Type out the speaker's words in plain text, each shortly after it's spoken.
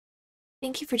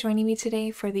Thank you for joining me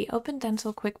today for the Open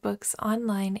Dental QuickBooks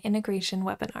Online Integration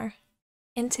webinar.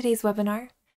 In today's webinar,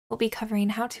 we'll be covering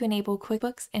how to enable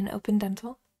QuickBooks in Open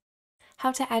Dental,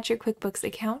 how to add your QuickBooks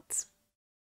accounts,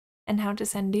 and how to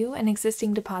send new and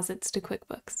existing deposits to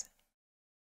QuickBooks.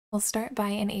 We'll start by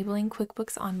enabling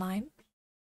QuickBooks Online.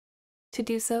 To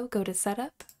do so, go to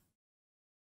Setup,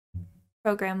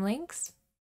 Program Links,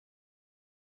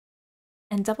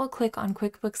 and double-click on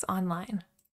QuickBooks Online.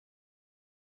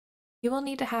 You will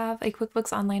need to have a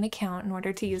QuickBooks Online account in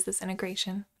order to use this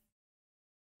integration.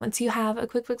 Once you have a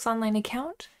QuickBooks Online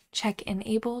account, check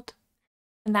Enabled,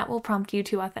 and that will prompt you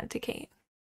to authenticate.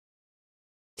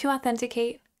 To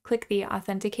authenticate, click the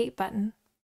Authenticate button.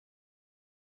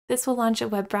 This will launch a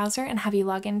web browser and have you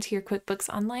log into your QuickBooks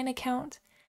Online account,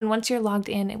 and once you're logged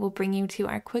in, it will bring you to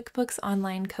our QuickBooks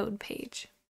Online code page.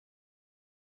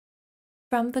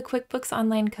 From the QuickBooks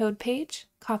Online code page,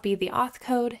 copy the auth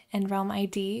code and realm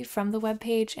ID from the web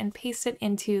page and paste it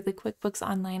into the QuickBooks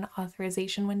Online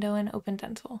authorization window in Open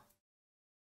Dental.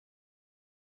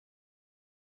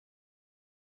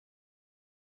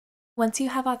 Once you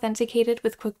have authenticated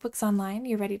with QuickBooks Online,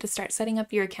 you're ready to start setting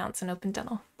up your accounts in Open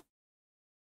Dental.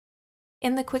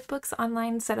 In the QuickBooks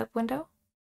Online setup window,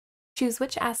 choose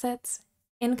which assets,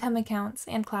 income accounts,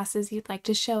 and classes you'd like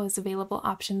to show as available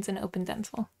options in Open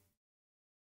Dental.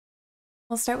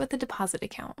 We'll start with the deposit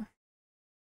account.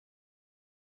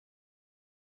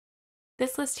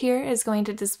 This list here is going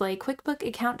to display QuickBook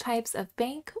account types of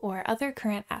bank or other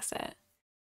current asset.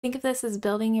 Think of this as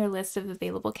building your list of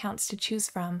available accounts to choose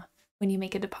from when you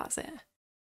make a deposit.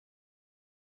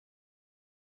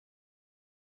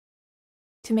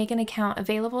 To make an account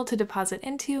available to deposit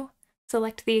into,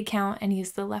 select the account and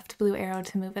use the left blue arrow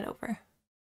to move it over.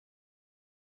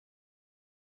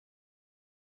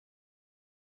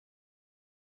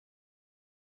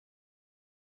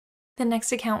 The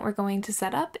next account we're going to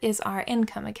set up is our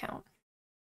income account.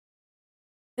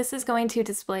 This is going to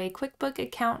display QuickBook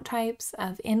account types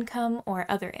of income or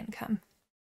other income.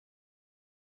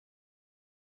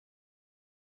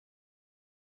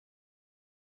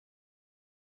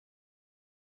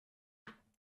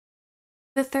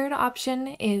 The third option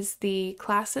is the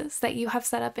classes that you have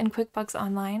set up in QuickBooks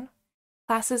Online.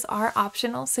 Classes are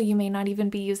optional, so you may not even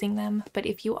be using them, but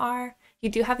if you are, you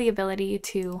do have the ability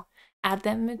to add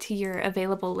them to your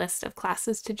available list of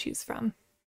classes to choose from.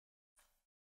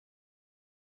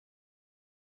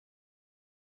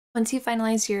 Once you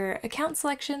finalize your account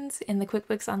selections in the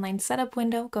QuickBooks Online setup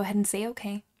window, go ahead and say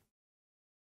OK.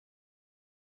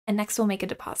 And next we'll make a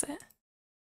deposit.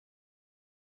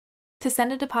 To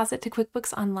send a deposit to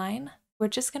QuickBooks Online, we're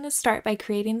just going to start by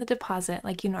creating the deposit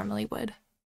like you normally would.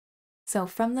 So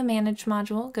from the Manage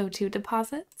module, go to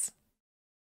Deposits,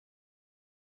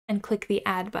 and click the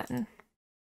Add button.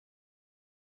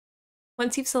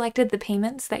 Once you've selected the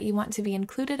payments that you want to be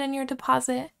included in your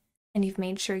deposit, and you've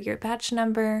made sure your batch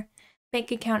number,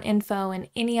 bank account info, and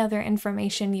any other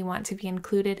information you want to be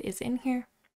included is in here,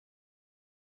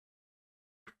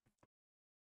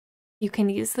 you can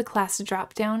use the class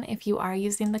dropdown if you are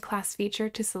using the class feature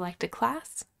to select a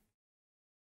class.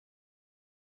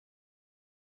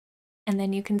 And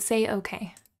then you can say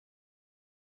OK.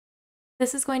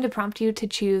 This is going to prompt you to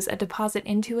choose a deposit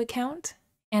into account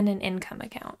and an income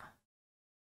account.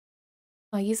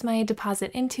 I'll use my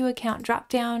deposit into account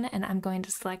dropdown and I'm going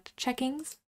to select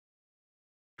checkings.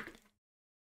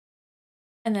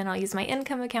 And then I'll use my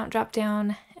income account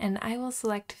dropdown and I will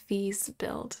select fees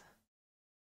billed.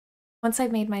 Once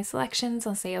I've made my selections,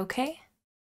 I'll say OK.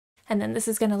 And then this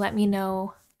is going to let me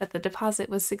know that the deposit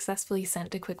was successfully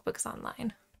sent to QuickBooks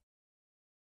Online.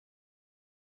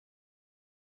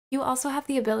 You also have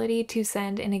the ability to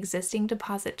send an existing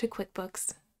deposit to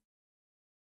QuickBooks.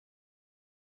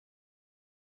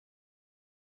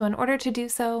 So in order to do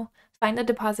so, find the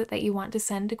deposit that you want to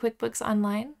send to QuickBooks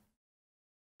Online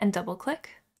and double-click.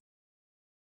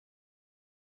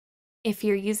 If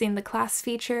you're using the class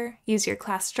feature, use your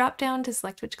class dropdown to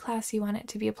select which class you want it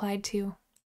to be applied to.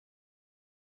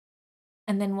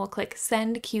 And then we'll click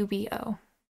Send QBO.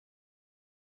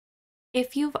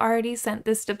 If you've already sent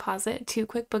this deposit to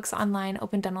QuickBooks Online,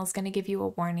 Open Dental is going to give you a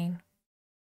warning.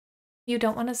 You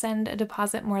don't want to send a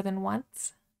deposit more than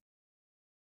once,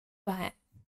 but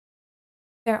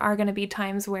there are going to be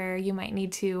times where you might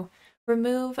need to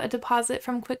remove a deposit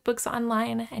from QuickBooks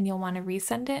Online and you'll want to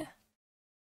resend it.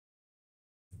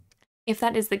 If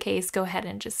that is the case, go ahead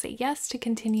and just say yes to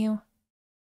continue.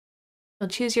 You'll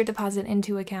choose your deposit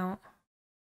into account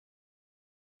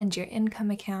and your income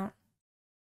account,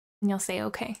 and you'll say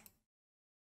OK.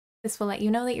 This will let you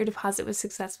know that your deposit was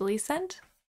successfully sent,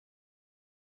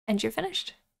 and you're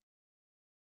finished.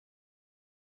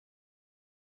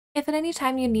 If at any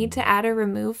time you need to add or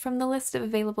remove from the list of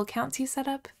available accounts you set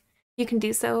up, you can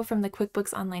do so from the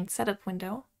QuickBooks Online Setup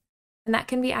window, and that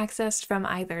can be accessed from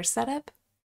either Setup,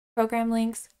 Program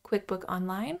Links, QuickBooks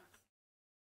Online,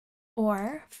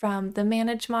 or from the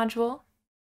Manage module,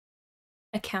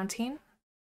 Accounting,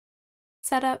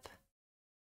 Setup,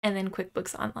 and then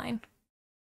QuickBooks Online.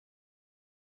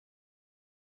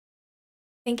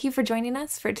 Thank you for joining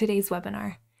us for today's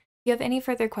webinar. If you have any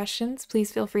further questions,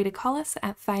 please feel free to call us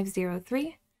at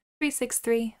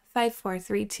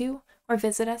 503-363-5432 or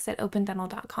visit us at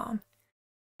opendental.com.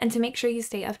 And to make sure you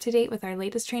stay up to date with our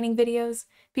latest training videos,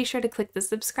 be sure to click the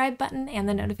subscribe button and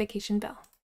the notification bell.